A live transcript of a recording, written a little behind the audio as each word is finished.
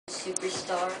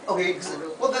superstar. Okay,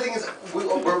 well the thing is, we're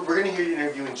going to hear your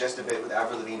interview in just a bit with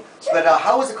Avril Lavigne, but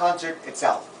how was the concert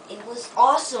itself? It was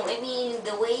awesome. I mean,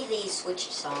 the way they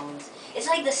switched songs. It's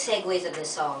like the segues of the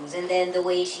songs, and then the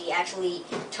way she actually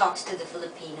talks to the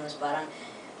Filipinos, parang,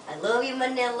 I love you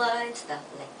Manila, and stuff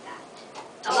like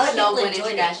that. A lot I of love people when enjoyed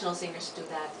it. international singers do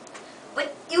that.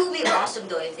 But it would be awesome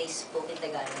though if they spoke in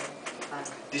Tagalog.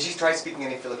 Did she try speaking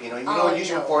any Filipino? You Oh, know,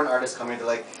 usually when no. foreign artists come here, they're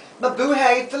like,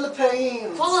 Mabuhay,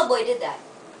 Philippines! Fall Out Boy did that.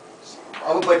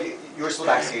 Oh, but you were still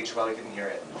backstage, you probably couldn't hear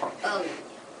it. Oh.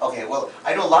 Okay, well,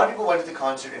 I know a lot of people went to the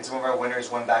concert, and some of our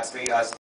winners went backstage.